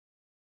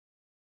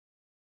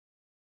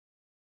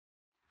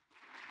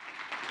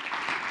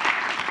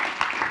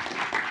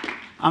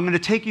I'm going to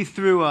take you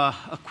through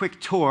a quick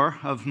tour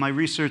of my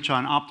research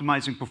on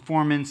optimizing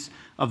performance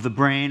of the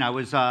brain. I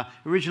was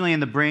originally in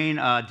the brain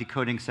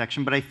decoding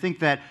section, but I think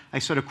that I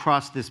sort of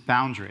crossed this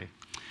boundary.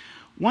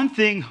 One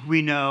thing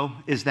we know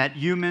is that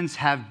humans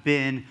have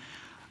been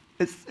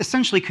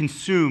essentially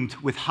consumed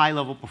with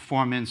high-level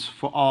performance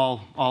for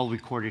all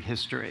recorded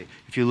history,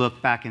 if you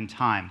look back in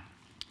time.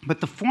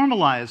 But the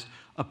formalized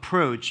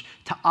approach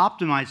to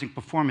optimizing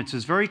performance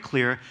is very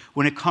clear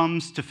when it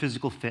comes to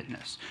physical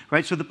fitness,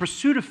 right? So the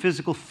pursuit of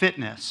physical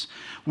fitness,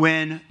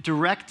 when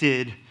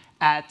directed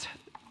at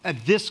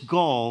this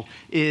goal,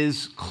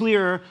 is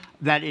clear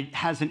that it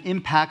has an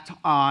impact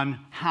on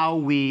how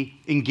we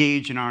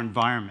engage in our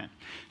environment.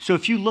 So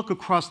if you look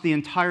across the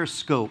entire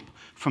scope,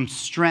 from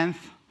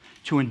strength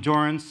to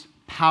endurance,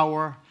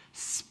 power,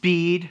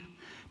 speed,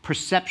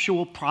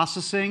 perceptual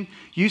processing,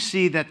 you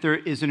see that there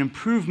is an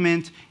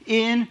improvement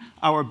in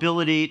our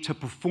ability to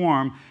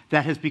perform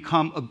that has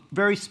become a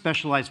very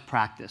specialized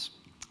practice.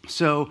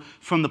 So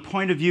from the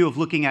point of view of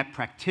looking at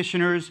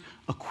practitioners,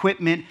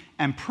 equipment,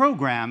 and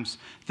programs,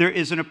 there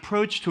is an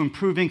approach to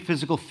improving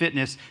physical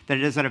fitness that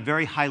is at a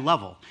very high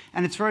level.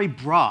 And it's very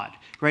broad,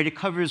 right? It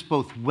covers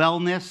both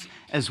wellness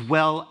as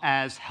well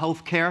as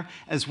healthcare,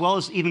 as well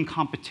as even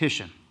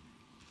competition.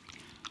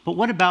 But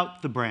what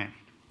about the brain?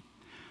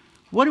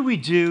 What do we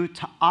do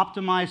to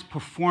optimize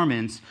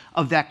performance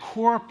of that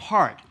core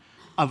part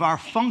of our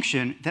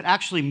function that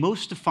actually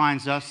most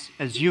defines us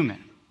as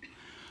human?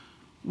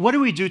 What do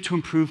we do to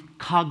improve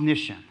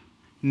cognition,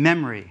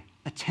 memory,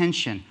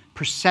 attention,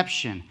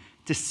 perception,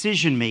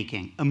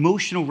 decision-making,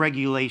 emotional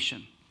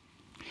regulation?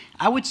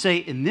 I would say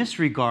in this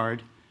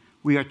regard,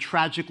 we are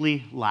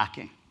tragically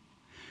lacking.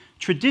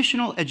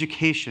 Traditional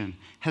education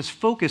has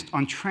focused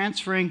on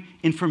transferring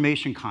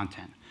information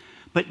content,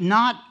 but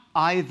not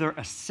either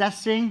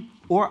assessing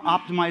or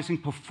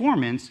optimizing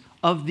performance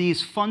of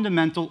these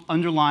fundamental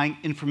underlying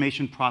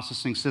information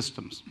processing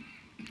systems.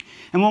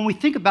 And when we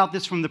think about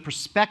this from the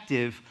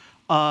perspective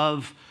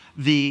of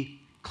the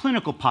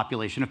clinical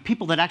population, of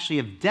people that actually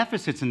have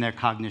deficits in their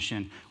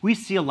cognition, we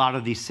see a lot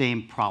of these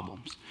same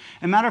problems.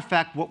 As a matter of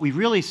fact, what we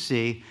really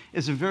see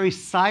is a very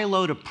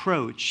siloed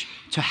approach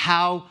to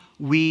how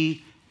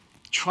we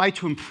try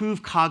to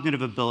improve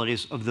cognitive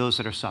abilities of those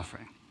that are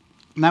suffering.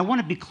 And I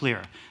want to be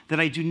clear that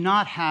I do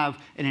not have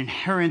an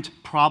inherent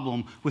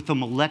problem with the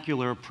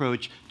molecular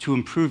approach to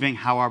improving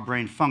how our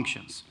brain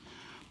functions.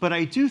 But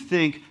I do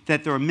think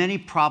that there are many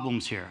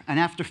problems here. And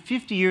after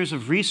 50 years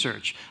of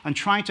research on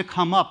trying to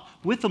come up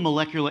with a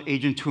molecular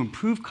agent to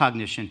improve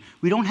cognition,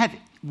 we don't have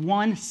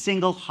one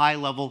single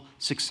high-level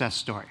success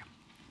story.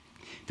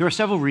 There are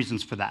several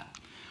reasons for that.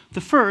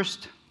 The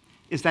first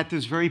is that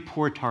there's very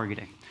poor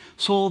targeting.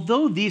 So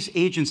although these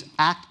agents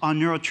act on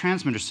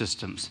neurotransmitter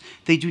systems,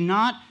 they do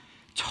not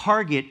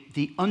target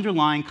the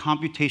underlying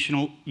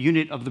computational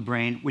unit of the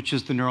brain, which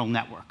is the neural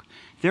network.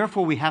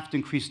 Therefore, we have to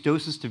increase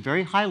doses to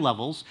very high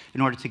levels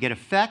in order to get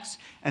effects,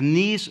 and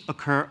these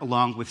occur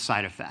along with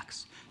side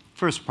effects.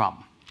 First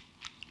problem.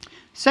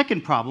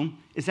 Second problem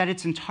is that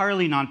it's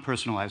entirely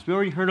non-personalized. We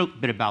already heard a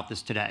bit about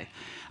this today.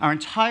 Our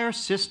entire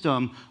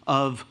system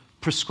of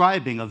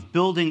prescribing, of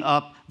building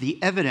up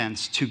the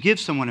evidence to give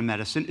someone a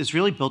medicine, is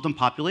really built on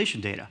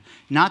population data,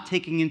 not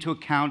taking into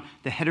account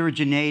the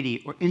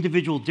heterogeneity or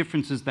individual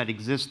differences that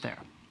exist there.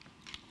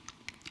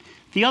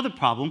 The other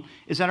problem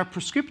is that our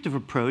prescriptive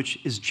approach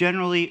is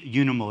generally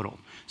unimodal.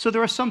 So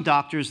there are some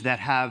doctors that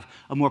have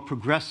a more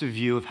progressive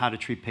view of how to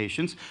treat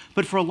patients,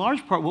 but for a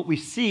large part what we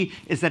see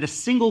is that a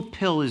single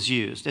pill is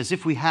used, as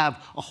if we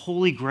have a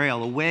holy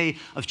grail, a way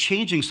of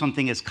changing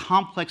something as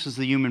complex as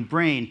the human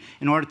brain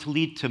in order to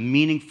lead to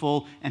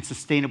meaningful and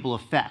sustainable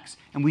effects,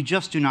 and we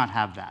just do not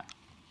have that.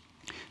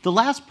 The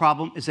last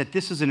problem is that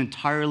this is an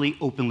entirely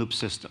open-loop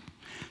system.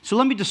 So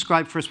let me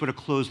describe first what a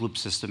closed-loop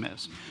system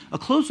is. A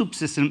closed-loop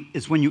system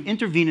is when you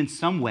intervene in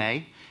some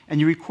way and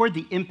you record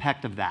the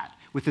impact of that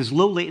with as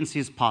low latency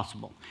as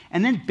possible.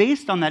 And then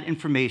based on that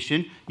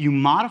information, you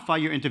modify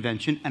your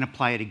intervention and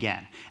apply it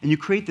again. And you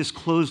create this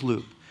closed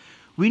loop.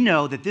 We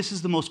know that this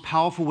is the most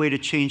powerful way to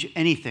change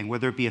anything,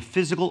 whether it be a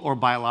physical or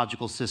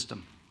biological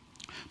system.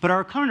 But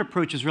our current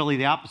approach is really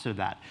the opposite of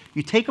that.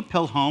 You take a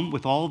pill home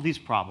with all of these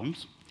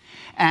problems,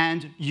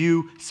 and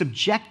you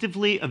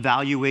subjectively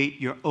evaluate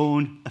your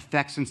own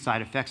effects and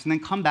side effects, and then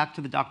come back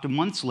to the doctor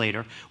months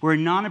later where a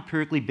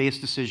non-empirically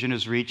based decision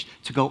is reached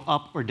to go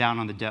up or down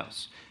on the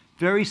dose.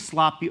 Very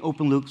sloppy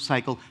open loop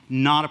cycle,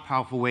 not a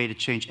powerful way to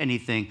change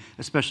anything,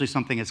 especially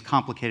something as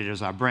complicated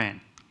as our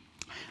brain.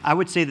 I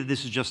would say that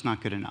this is just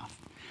not good enough.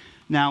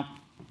 Now,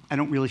 I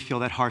don't really feel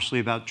that harshly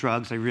about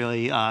drugs. I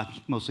really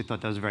mostly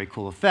thought that was a very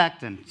cool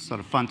effect and sort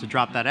of fun to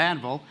drop that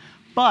anvil.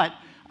 But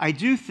I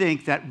do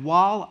think that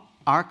while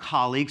our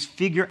colleagues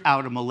figure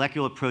out a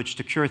molecular approach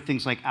to cure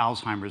things like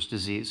Alzheimer's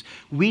disease,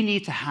 we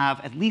need to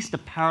have at least a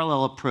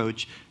parallel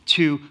approach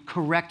to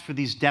correct for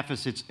these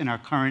deficits in our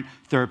current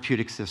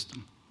therapeutic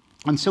system.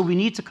 And so we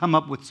need to come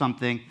up with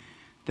something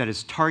that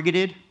is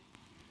targeted,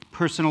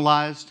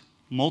 personalized,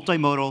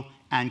 multimodal,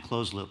 and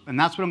closed loop. And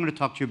that's what I'm going to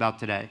talk to you about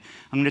today.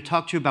 I'm going to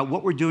talk to you about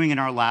what we're doing in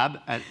our lab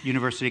at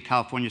University of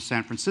California,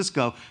 San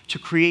Francisco to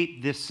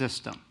create this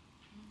system.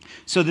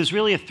 So there's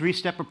really a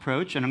three-step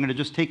approach, and I'm going to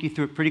just take you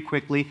through it pretty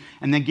quickly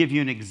and then give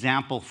you an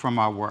example from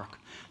our work.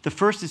 The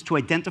first is to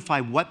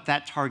identify what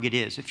that target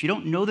is. If you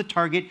don't know the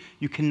target,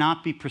 you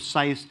cannot be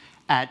precise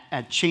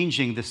at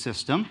changing the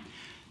system.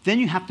 Then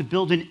you have to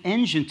build an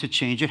engine to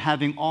change it,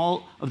 having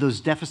all of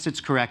those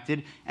deficits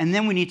corrected, and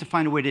then we need to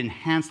find a way to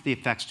enhance the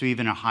effects to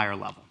even a higher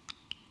level.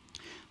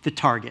 The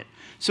target.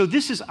 So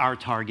this is our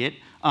target.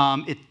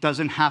 It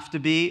doesn't have to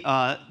be.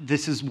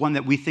 This is one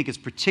that we think is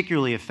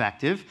particularly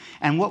effective.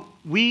 And what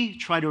we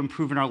try to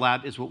improve in our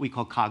lab is what we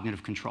call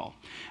cognitive control.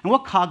 And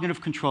what cognitive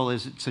control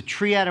is, it's a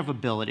triad of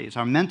abilities,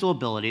 our mental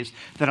abilities,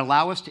 that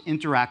allow us to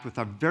interact with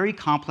our very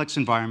complex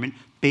environment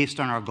based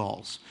on our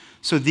goals.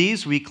 So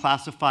these we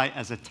classify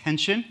as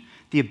attention,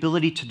 the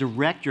ability to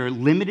direct your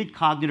limited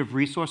cognitive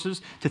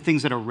resources to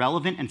things that are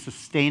relevant and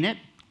sustain it,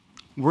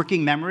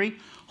 working memory,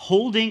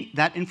 holding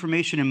that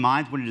information in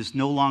mind when it is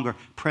no longer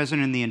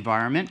present in the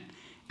environment,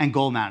 and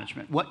goal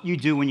management, what you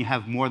do when you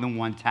have more than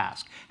one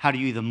task. How do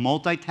you either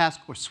multitask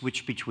or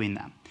switch between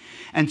them?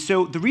 And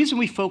so the reason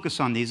we focus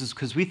on these is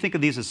because we think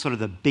of these as sort of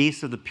the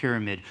base of the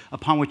pyramid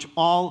upon which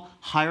all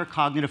higher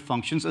cognitive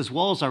functions, as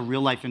well as our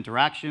real-life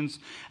interactions,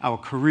 our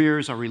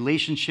careers, our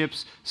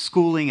relationships,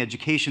 schooling,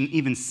 education,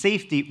 even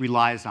safety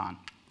relies on.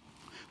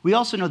 We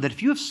also know that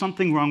if you have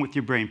something wrong with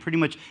your brain, pretty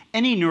much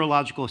any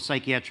neurological or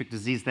psychiatric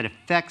disease that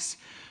affects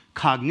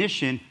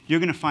cognition,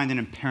 you're going to find an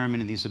impairment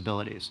in these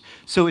abilities.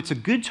 So it's a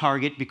good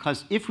target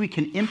because if we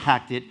can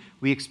impact it,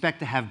 we expect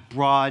to have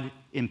broad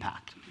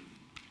impact.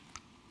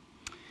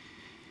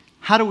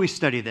 How do we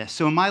study this?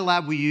 So in my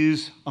lab, we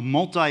use a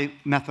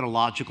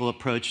multi-methodological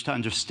approach to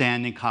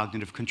understanding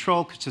cognitive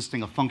control,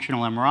 consisting of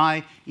functional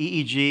MRI,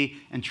 EEG,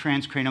 and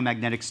transcranial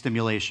magnetic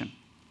stimulation.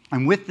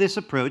 And with this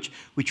approach,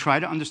 we try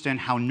to understand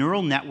how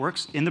neural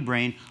networks in the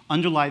brain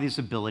underlie these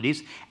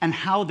abilities and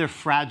how they're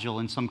fragile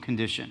in some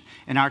condition.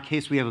 In our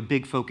case, we have a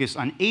big focus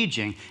on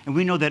aging, and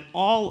we know that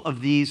all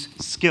of these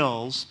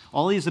skills,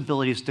 all these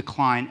abilities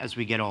decline as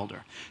we get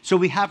older. So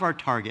we have our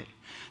target.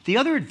 The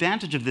other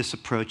advantage of this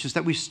approach is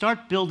that we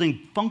start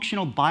building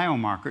functional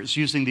biomarkers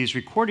using these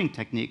recording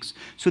techniques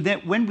so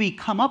that when we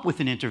come up with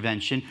an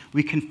intervention,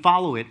 we can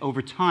follow it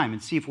over time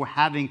and see if we're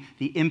having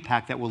the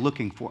impact that we're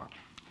looking for.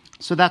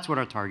 So that's what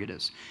our target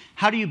is.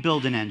 How do you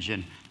build an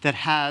engine that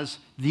has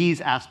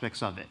these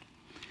aspects of it?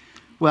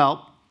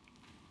 Well,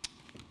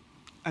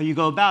 how you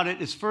go about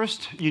it is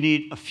first you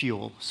need a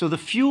fuel. So the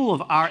fuel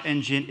of our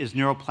engine is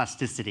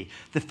neuroplasticity,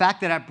 the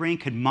fact that our brain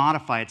can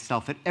modify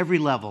itself at every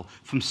level,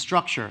 from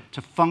structure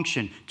to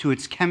function to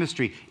its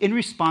chemistry, in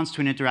response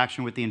to an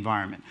interaction with the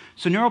environment.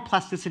 So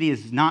neuroplasticity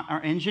is not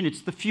our engine,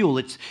 it's the fuel.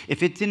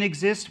 If it didn't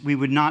exist, we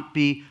would not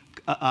be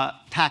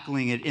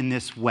tackling it in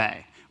this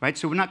way. Right?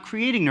 So we're not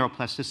creating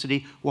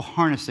neuroplasticity, we're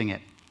harnessing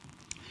it.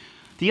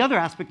 The other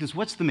aspect is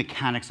what's the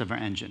mechanics of our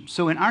engine.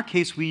 So in our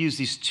case, we use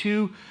these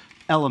two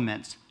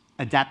elements,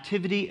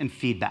 adaptivity and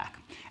feedback.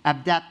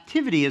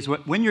 Adaptivity is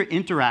when you're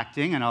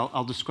interacting, and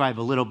I'll describe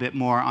a little bit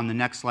more on the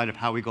next slide of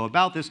how we go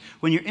about this.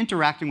 When you're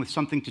interacting with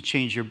something to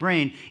change your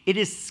brain, it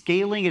is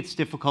scaling its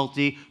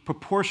difficulty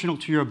proportional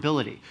to your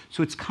ability.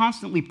 So it's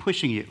constantly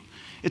pushing you.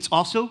 It's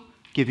also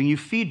giving you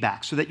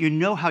feedback so that you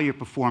know how you're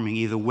performing,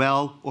 either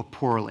well or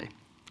poorly.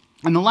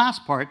 And the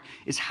last part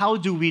is how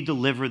do we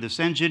deliver this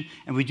engine?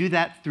 And we do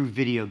that through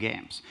video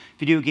games.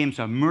 Video games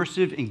are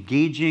immersive,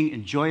 engaging,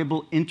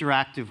 enjoyable,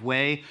 interactive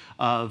way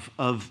of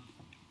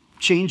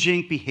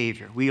changing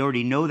behavior. We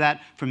already know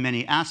that from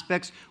many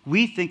aspects.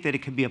 We think that it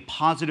could be a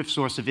positive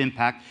source of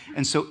impact,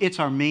 and so it's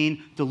our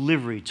main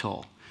delivery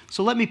tool.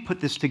 So let me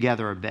put this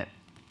together a bit.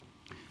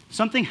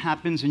 Something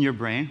happens in your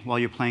brain while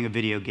you're playing a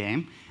video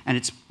game, and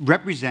it's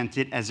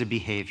represented as a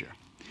behavior.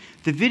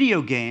 The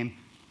video game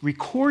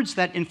records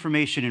that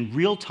information in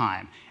real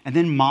time and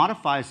then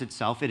modifies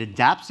itself, it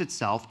adapts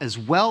itself, as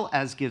well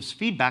as gives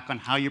feedback on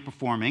how you're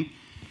performing,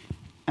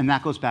 and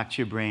that goes back to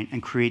your brain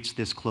and creates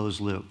this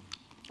closed loop.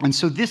 And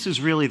so this is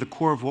really the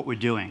core of what we're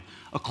doing,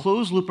 a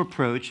closed loop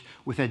approach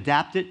with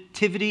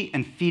adaptivity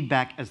and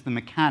feedback as the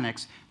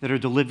mechanics that are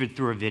delivered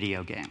through a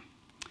video game.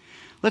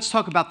 Let's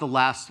talk about the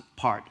last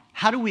part.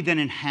 How do we then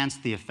enhance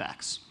the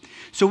effects?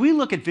 So we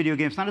look at video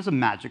games not as a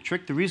magic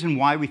trick. The reason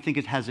why we think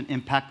it has an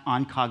impact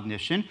on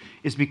cognition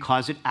is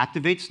because it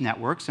activates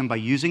networks, and by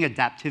using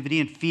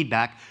adaptivity and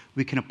feedback,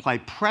 we can apply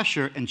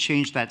pressure and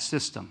change that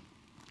system.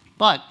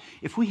 But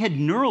if we had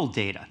neural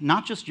data,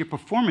 not just your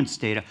performance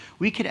data,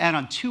 we could add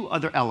on two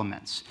other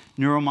elements,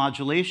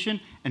 neuromodulation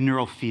and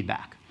neural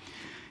feedback.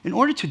 In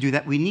order to do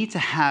that, we need to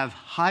have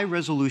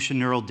high-resolution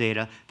neural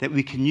data that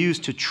we can use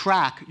to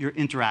track your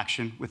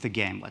interaction with a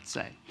game, let's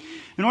say.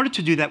 In order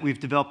to do that, we've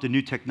developed a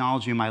new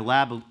technology in my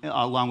lab,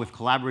 along with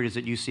collaborators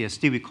at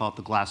UCSD. We call it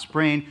the glass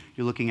brain.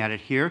 You're looking at it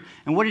here.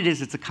 And what it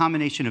is, it's a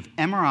combination of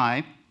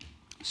MRI,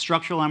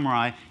 structural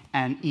MRI,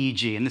 and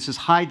EEG. And this is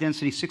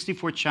high-density,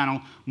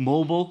 64-channel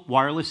mobile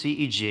wireless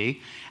EEG.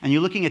 And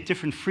you're looking at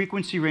different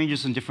frequency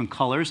ranges and different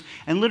colors.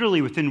 And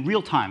literally within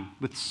real time,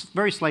 with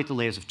very slight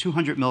delays of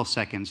 200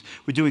 milliseconds,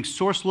 we're doing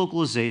source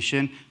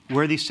localization,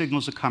 where these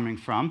signals are coming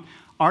from,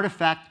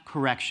 artifact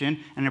correction,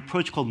 and an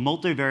approach called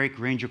multivariate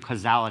range or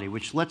causality,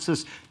 which lets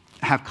us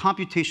have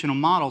computational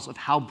models of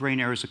how brain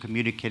areas are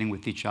communicating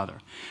with each other.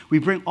 We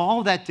bring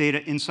all that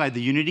data inside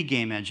the Unity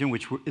game engine,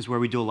 which is where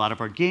we do a lot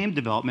of our game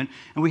development,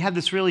 and we have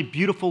this really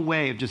beautiful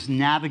way of just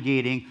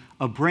navigating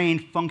a brain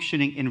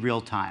functioning in real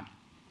time.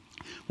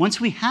 Once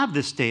we have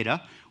this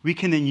data, we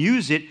can then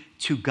use it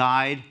to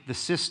guide the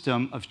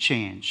system of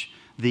change,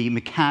 the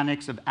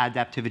mechanics of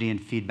adaptivity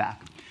and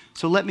feedback.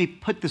 So let me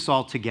put this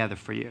all together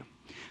for you.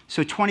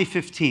 So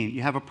 2015,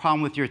 you have a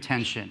problem with your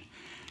attention.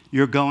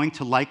 You're going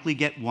to likely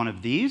get one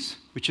of these,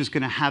 which is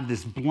going to have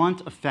this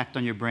blunt effect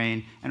on your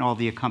brain and all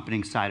the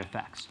accompanying side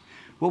effects.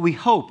 What we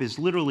hope is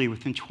literally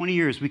within 20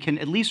 years, we can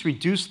at least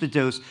reduce the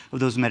dose of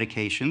those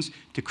medications,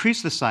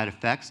 decrease the side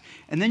effects,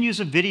 and then use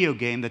a video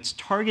game that's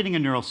targeting a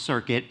neural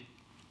circuit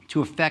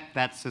to affect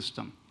that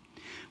system.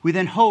 We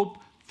then hope,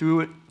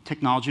 through a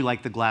technology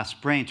like the glass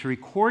brain, to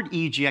record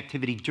EEG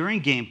activity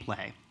during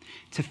gameplay,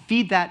 to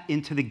feed that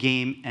into the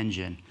game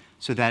engine,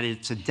 so that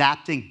it's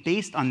adapting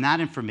based on that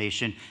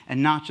information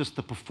and not just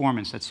the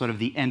performance that's sort of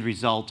the end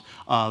result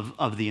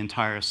of the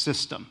entire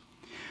system.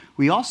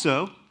 We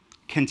also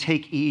can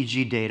take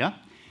EEG data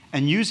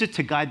and use it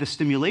to guide the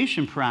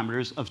stimulation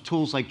parameters of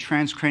tools like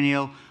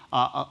transcranial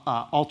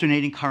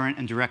alternating current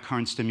and direct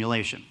current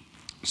stimulation.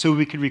 So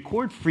we can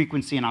record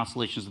frequency and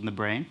oscillations in the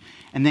brain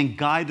and then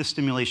guide the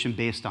stimulation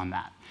based on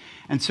that.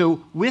 And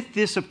so with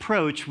this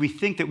approach, we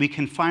think that we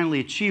can finally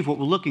achieve what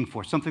we're looking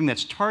for, something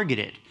that's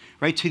targeted,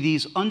 right, to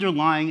these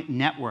underlying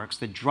networks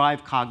that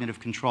drive cognitive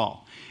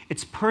control.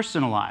 It's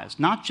personalized,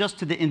 not just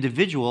to the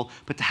individual,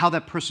 but to how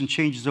that person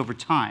changes over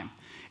time.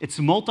 It's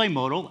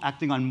multimodal,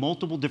 acting on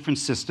multiple different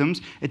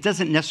systems. It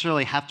doesn't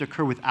necessarily have to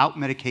occur without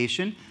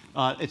medication.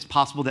 It's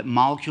possible that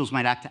molecules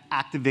might act to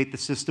activate the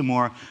system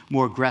more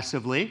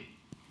aggressively.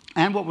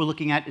 And what we're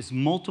looking at is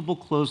multiple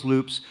closed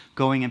loops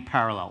going in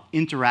parallel,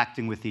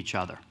 interacting with each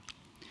other.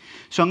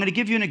 So I'm going to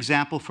give you an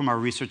example from our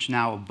research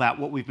now about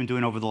what we've been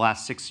doing over the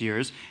last 6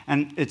 years.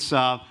 And it's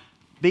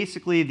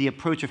basically the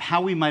approach of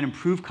how we might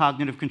improve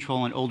cognitive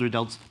control in older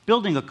adults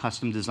building a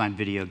custom-designed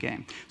video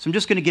game. So I'm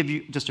just going to give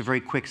you just a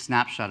very quick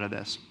snapshot of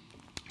this.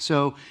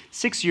 So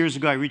 6 years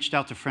ago, I reached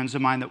out to friends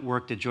of mine that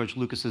worked at George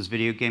Lucas's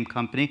video game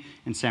company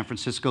in San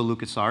Francisco,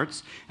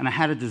 LucasArts. And I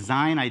had a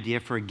design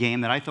idea for a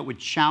game that I thought would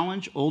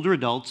challenge older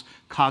adults'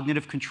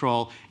 cognitive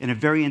control in a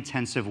very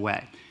intensive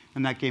way.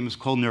 And that game is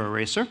called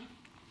NeuroRacer.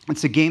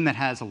 It's a game that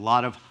has a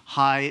lot of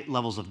high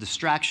levels of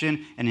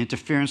distraction and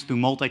interference through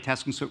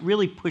multitasking, so it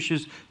really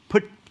puts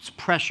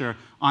pressure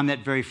on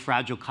that very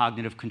fragile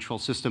cognitive control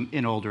system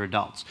in older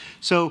adults.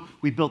 So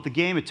we built the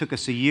game. It took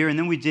us a year, and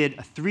then we did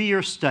a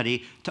 3-year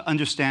study to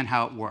understand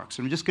how it works.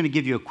 And I'm just going to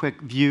give you a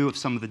quick view of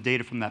some of the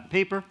data from that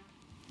paper.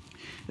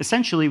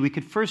 Essentially, we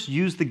could first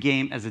use the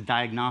game as a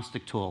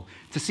diagnostic tool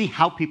to see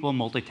how people are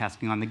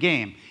multitasking on the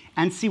game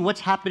and see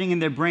what's happening in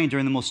their brain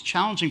during the most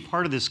challenging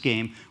part of this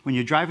game when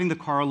you're driving the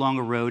car along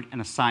a road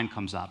and a sign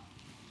comes up.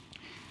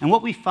 And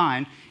what we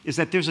find is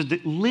that there's a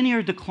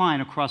linear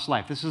decline across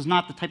life. This is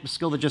not the type of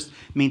skill that just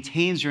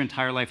maintains your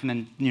entire life and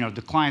then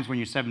declines when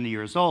you're 70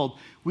 years old.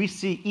 We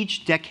see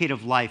each decade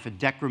of life a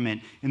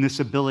decrement in this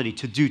ability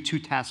to do 2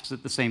 tasks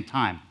at the same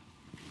time.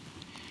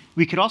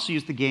 We could also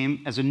use the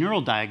game as a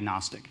neural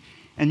diagnostic.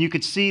 And you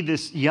could see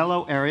this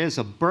yellow area is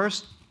a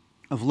burst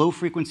of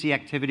low-frequency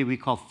activity we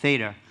call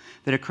theta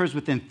that occurs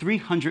within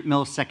 300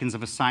 milliseconds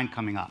of a sign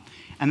coming up.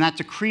 And that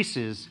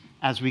decreases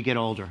as we get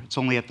older. It's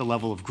only at the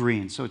level of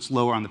green, so it's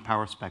lower on the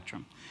power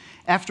spectrum.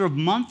 After a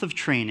month of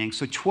training,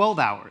 so 12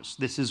 hours,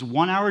 this is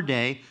 1 hour a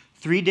day,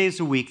 3 days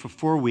a week for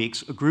 4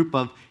 weeks, a group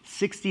of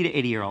 60 to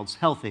 80-year-olds,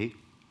 healthy,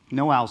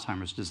 no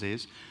Alzheimer's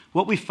disease,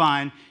 what we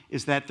find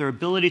is that their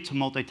ability to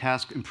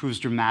multitask improves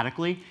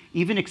dramatically,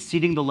 even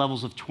exceeding the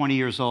levels of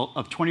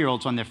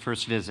 20-year-olds on their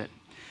first visit.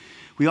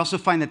 We also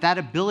find that that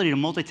ability to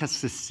multitask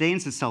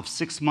sustains itself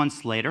 6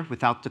 months later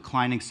without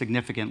declining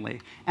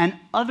significantly. And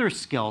other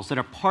skills that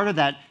are part of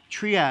that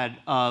triad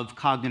of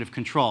cognitive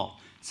control,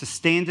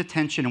 sustained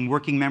attention and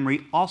working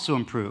memory, also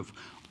improve,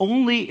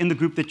 only in the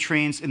group that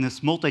trains in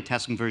this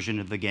multitasking version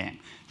of the game,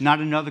 not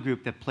another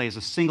group that plays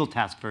a single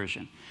task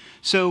version.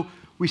 So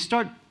we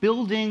start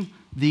building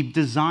the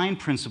design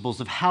principles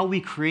of how we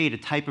create a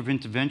type of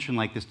intervention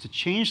like this to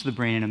change the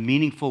brain in a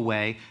meaningful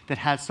way that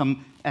has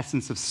some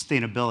essence of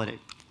sustainability.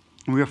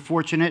 And we are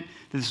fortunate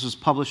that this was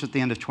published at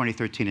the end of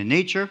 2013 in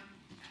Nature,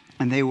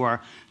 and they were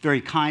very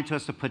kind to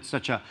us to put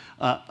such a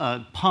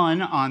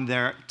pun on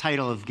their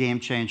title of Game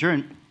Changer.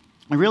 And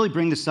I really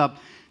bring this up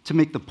to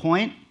make the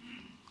point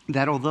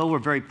that although we're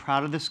very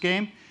proud of this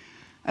game,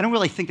 I don't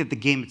really think that the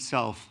game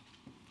itself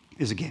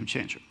is a game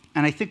changer.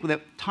 And I think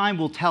that time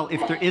will tell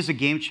if there is a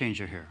game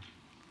changer here.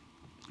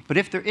 But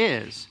if there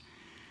is,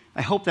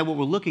 I hope that what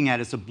we're looking at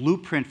is a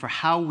blueprint for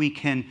how we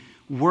can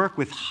work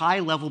with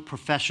high-level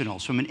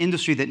professionals from an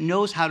industry that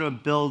knows how to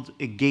build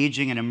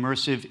engaging and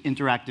immersive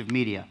interactive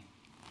media,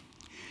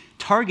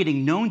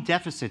 targeting known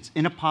deficits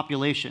in a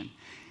population,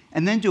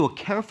 and then do a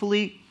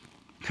carefully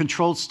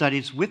controlled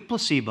studies with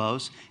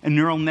placebos and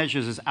neural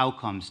measures as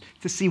outcomes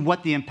to see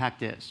what the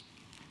impact is.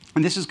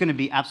 And this is going to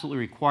be absolutely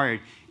required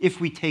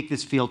if we take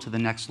this field to the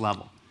next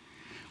level.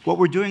 What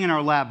we're doing in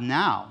our lab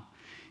now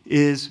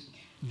is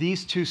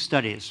these two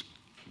studies.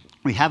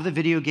 We have the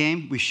video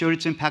game. We showed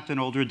its impact on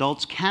older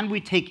adults. Can we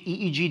take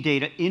EEG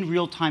data in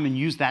real time and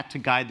use that to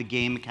guide the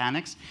game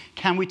mechanics?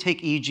 Can we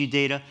take EEG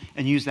data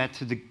and use that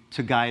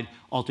to guide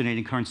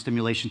alternating current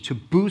stimulation to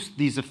boost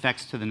these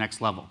effects to the next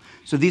level?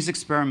 So these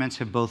experiments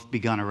have both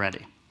begun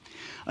already.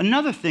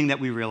 Another thing that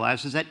we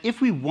realized is that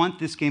if we want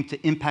this game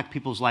to impact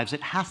people's lives,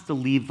 it has to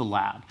leave the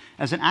lab.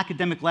 As an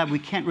academic lab, we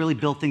can't really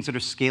build things that are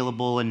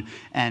scalable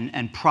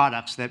and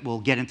products that will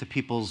get into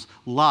people's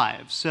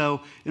lives.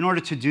 So in order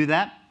to do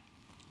that,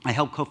 I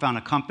helped co-found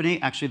a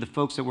company. Actually, the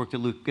folks that worked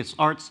at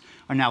LucasArts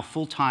are now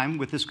full-time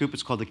with this group.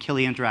 It's called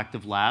Akili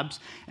Interactive Labs.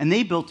 And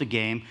they built a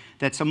game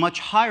that's a much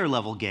higher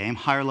level game,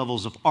 higher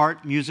levels of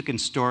art, music,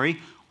 and story,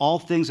 all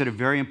things that are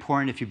very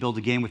important if you build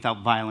a game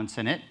without violence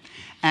in it.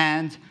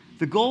 And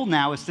the goal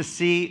now is to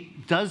see,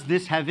 does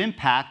this have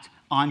impact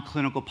on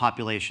clinical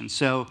populations?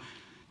 So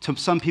to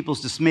some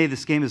people's dismay,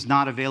 this game is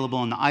not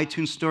available in the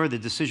iTunes store. The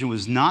decision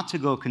was not to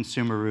go a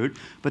consumer route,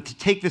 but to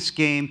take this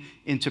game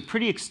into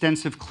pretty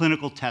extensive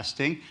clinical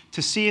testing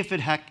to see if it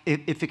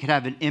could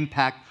have an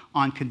impact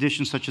on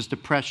conditions such as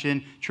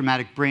depression,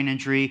 traumatic brain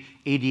injury,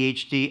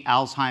 ADHD,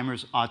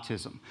 Alzheimer's,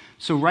 autism.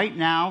 So right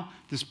now,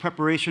 this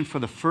preparation for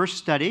the first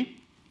study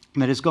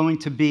that is going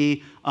to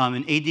be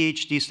an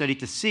ADHD study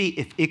to see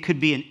if it could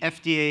be an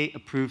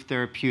FDA-approved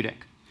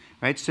therapeutic.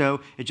 Right? So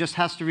it just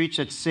has to reach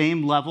that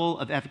same level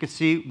of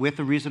efficacy with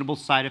a reasonable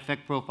side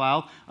effect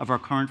profile of our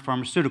current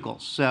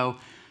pharmaceuticals. So,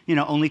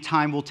 only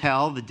time will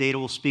tell. The data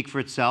will speak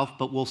for itself,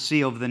 but we'll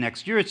see over the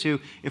next year or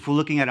two if we're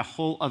looking at a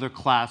whole other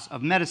class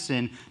of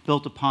medicine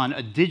built upon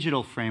a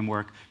digital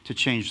framework to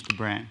change the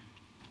brain.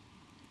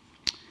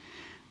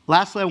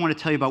 Lastly, I want to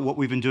tell you about what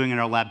we've been doing in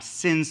our lab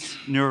since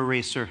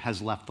NeuroRacer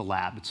has left the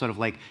lab. It's sort of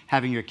like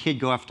having your kid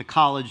go off to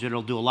college.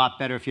 It'll do a lot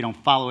better if you don't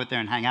follow it there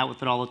and hang out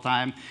with it all the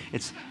time.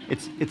 It's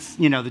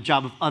the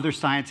job of other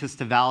scientists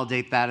to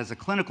validate that as a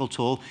clinical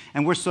tool.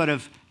 And we're sort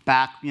of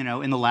back,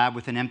 in the lab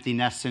with an empty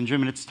nest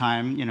syndrome, and it's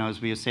time, as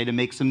we say, to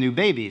make some new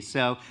babies.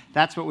 So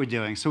that's what we're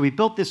doing. So we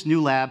built this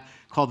new lab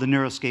called the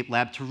Neuroscape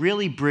Lab to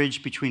really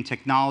bridge between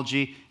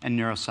technology and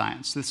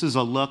neuroscience. This is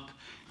a look.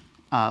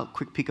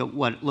 Quick peek at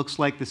what it looks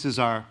like. This is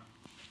our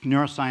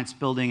neuroscience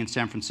building in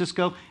San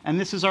Francisco, and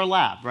this is our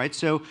lab, right?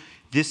 So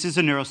this is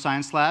a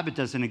neuroscience lab. It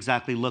doesn't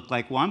exactly look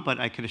like one,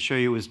 but I could assure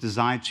you it was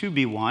designed to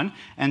be one.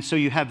 And so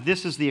you have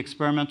this as the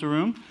experimental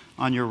room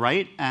on your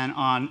right, and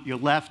on your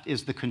left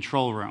is the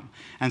control room.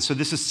 And so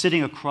this is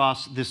sitting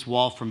across this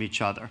wall from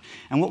each other.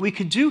 And what we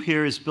could do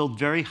here is build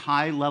very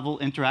high-level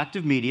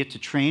interactive media to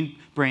train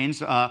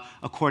brains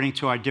according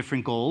to our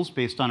different goals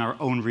based on our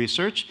own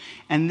research,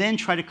 and then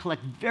try to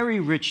collect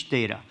very rich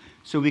data.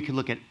 So we could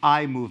look at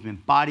eye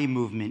movement, body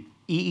movement,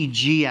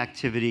 EEG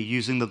activity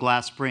using the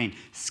glass brain,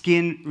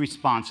 skin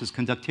responses,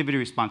 conductivity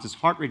responses,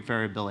 heart rate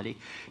variability.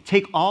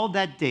 Take all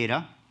that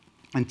data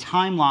and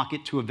time lock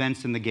it to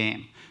events in the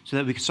game so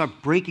that we can start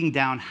breaking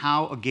down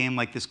how a game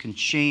like this can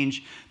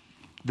change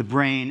the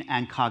brain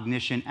and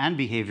cognition and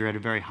behavior at a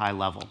very high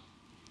level.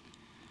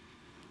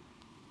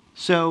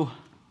 So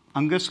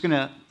I'm just going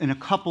to, in a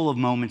couple of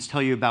moments,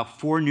 tell you about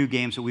 4 new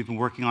games that we've been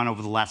working on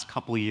over the last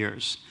couple of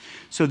years.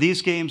 So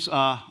these games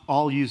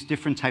all use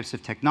different types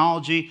of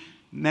technology: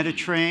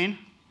 Metatrain,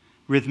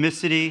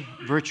 rhythmicity,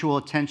 virtual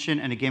attention,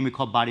 and a game we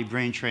call Body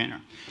Brain Trainer.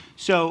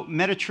 So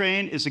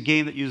Metatrain is a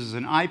game that uses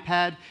an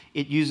iPad.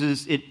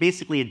 It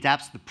basically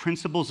adapts the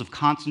principles of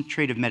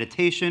concentrative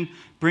meditation,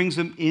 brings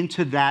them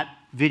into that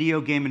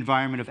video game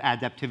environment of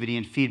adaptivity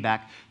and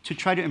feedback to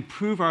try to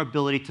improve our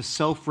ability to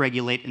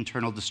self-regulate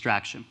internal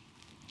distraction.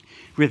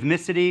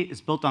 Rhythmicity is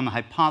built on the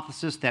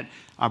hypothesis that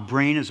our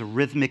brain is a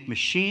rhythmic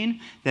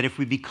machine, that if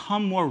we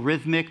become more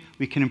rhythmic,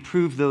 we can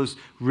improve those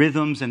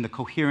rhythms and the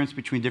coherence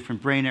between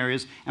different brain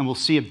areas, and we'll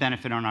see a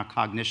benefit on our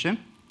cognition.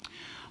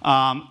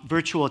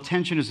 Virtual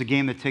attention is a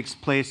game that takes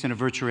place in a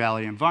virtual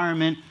reality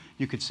environment.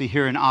 You could see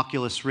here an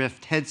Oculus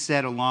Rift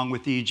headset along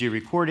with EEG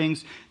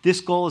recordings. This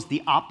goal is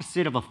the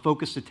opposite of a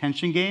focused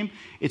attention game.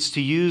 It's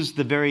to use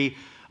the very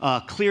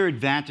clear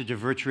advantage of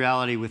virtual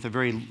reality with a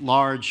very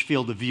large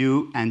field of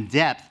view and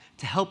depth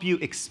to help you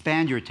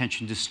expand your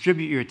attention,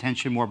 distribute your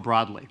attention more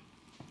broadly.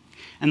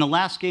 And the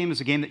last game is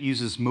a game that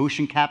uses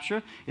motion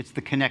capture. It's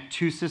the Kinect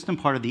 2 system,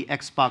 part of the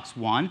Xbox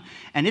One.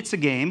 And it's a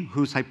game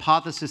whose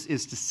hypothesis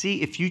is to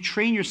see if you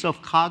train yourself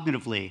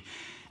cognitively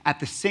at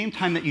the same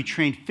time that you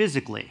train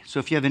physically. So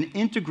if you have an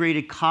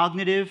integrated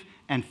cognitive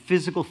and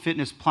physical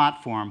fitness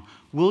platform,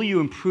 will you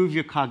improve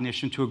your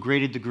cognition to a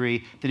greater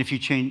degree than if you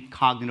train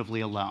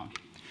cognitively alone?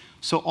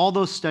 So all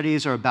those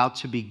studies are about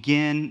to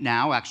begin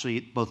now.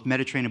 Actually, both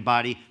Metatrain and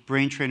Body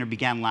Brain Trainer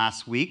began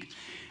last week.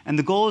 And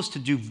the goal is to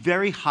do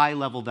very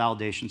high-level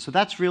validation. So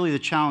that's really the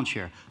challenge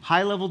here.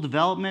 High-level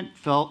development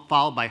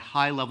followed by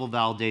high-level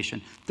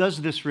validation.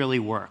 Does this really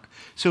work?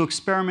 So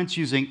experiments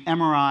using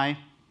MRI,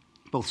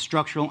 both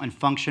structural and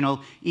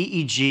functional,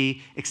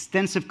 EEG,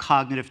 extensive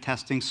cognitive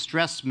testing,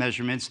 stress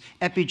measurements,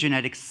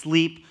 epigenetics,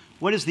 sleep.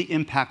 What is the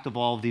impact of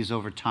all of these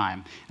over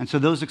time? And so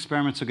those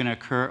experiments are going to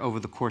occur over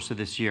the course of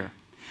this year.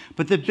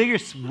 But the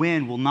biggest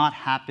win will not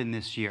happen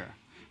this year,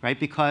 right?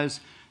 Because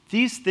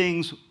these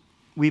things,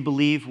 we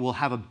believe, will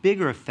have a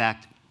bigger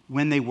effect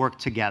when they work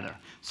together,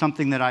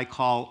 something that I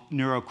call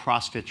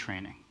neuro-CrossFit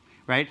training,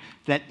 right?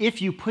 That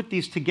if you put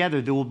these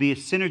together, there will be a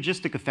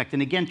synergistic effect.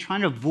 And again,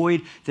 trying to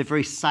avoid the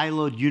very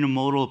siloed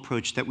unimodal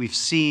approach that we've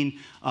seen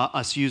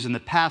us use in the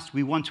past,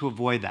 we want to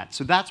avoid that.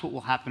 So that's what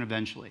will happen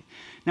eventually.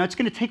 Now, it's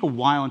going to take a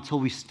while until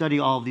we study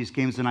all of these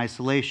games in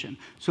isolation.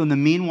 So in the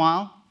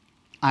meanwhile,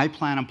 I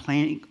plan on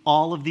playing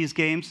all of these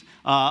games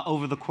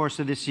over the course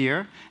of this year.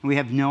 And we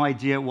have no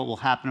idea what will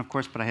happen, of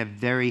course, but I have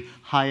very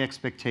high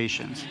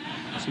expectations.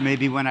 So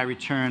maybe when I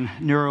return,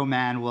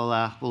 Neuroman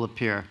will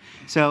appear.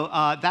 So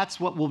that's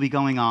what will be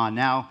going on.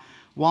 Now,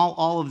 while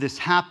all of this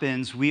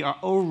happens, we are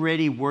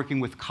already working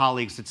with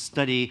colleagues that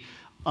study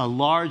a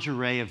large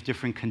array of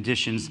different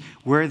conditions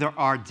where there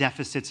are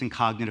deficits in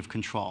cognitive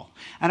control.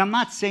 And I'm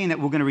not saying that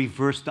we're going to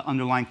reverse the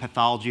underlying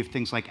pathology of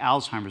things like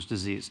Alzheimer's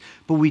disease,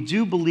 but we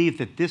do believe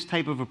that this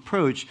type of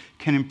approach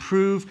can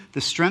improve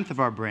the strength of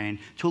our brain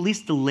to at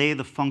least delay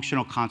the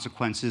functional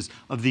consequences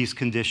of these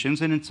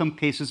conditions, and in some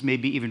cases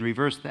maybe even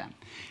reverse them.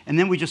 And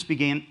then we just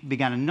began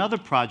another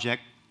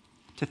project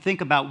to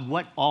think about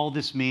what all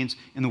this means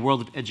in the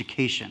world of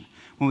education.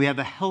 When we have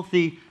a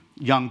healthy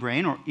young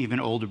brain or even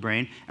older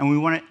brain, and we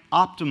want to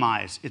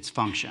optimize its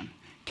function.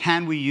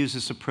 Can we use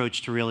this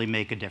approach to really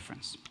make a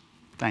difference?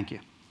 Thank you.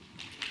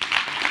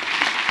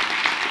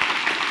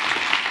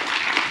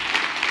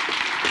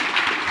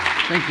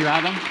 Thank you,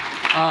 Adam.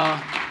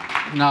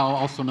 Now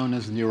also known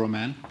as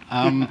Neuroman.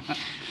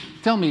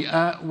 Tell me,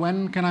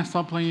 when can I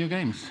start playing your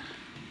games?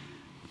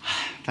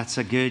 That's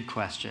a good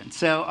question.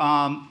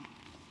 So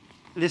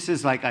this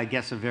is like, I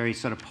guess, a very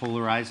sort of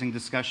polarizing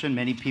discussion.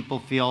 Many people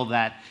feel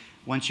that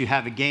once you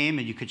have a game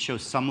and you could show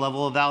some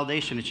level of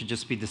validation, it should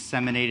just be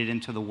disseminated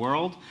into the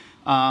world.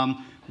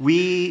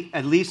 We,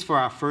 at least for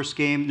our first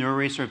game,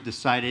 NeuroRacer, have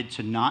decided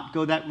to not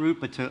go that route,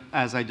 but to,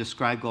 as I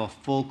described, go a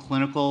full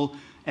clinical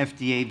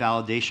FDA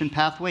validation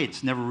pathway.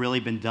 It's never really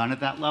been done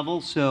at that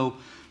level. So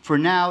for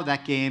now,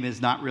 that game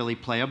is not really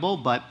playable,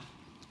 but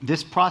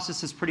this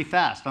process is pretty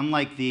fast.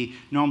 Unlike the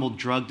normal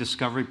drug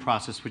discovery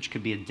process, which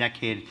could be a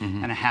decade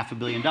and $500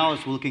 million,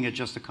 we're looking at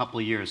just a couple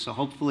of years. So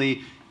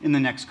hopefully, in the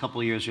next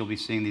couple of years, you'll be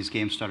seeing these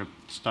games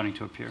starting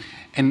to appear.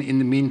 And in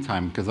the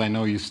meantime, because I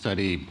know you've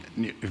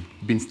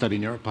been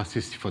studying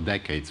neuroplasticity for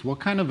decades, what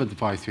kind of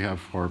advice do you have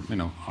for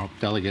our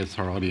delegates,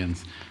 our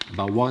audience,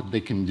 about what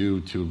they can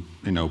do to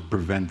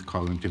prevent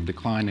cognitive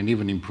decline and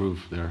even improve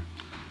their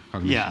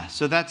cognition? Yeah,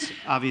 so that's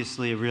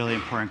obviously a really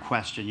important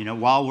question.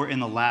 While we're in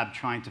the lab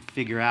trying to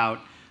figure out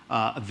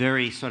a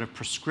very sort of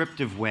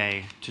prescriptive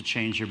way to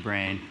change your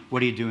brain, what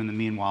do you do in the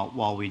meanwhile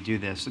while we do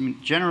this? I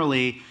mean,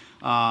 generally,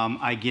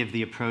 I give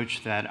the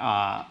approach that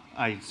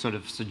I sort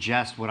of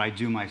suggest what I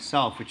do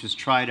myself, which is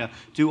try to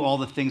do all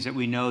the things that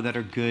we know that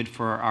are good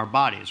for our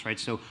bodies, right?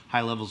 So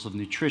high levels of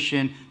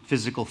nutrition,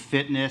 physical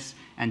fitness,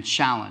 and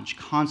challenge.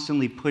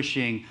 Constantly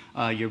pushing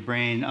your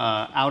brain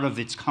out of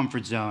its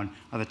comfort zone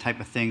are the type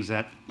of things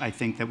that I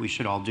think that we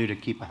should all do to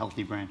keep a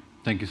healthy brain.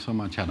 Thank you so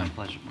much, Adam. My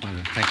pleasure.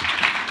 Thank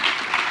you.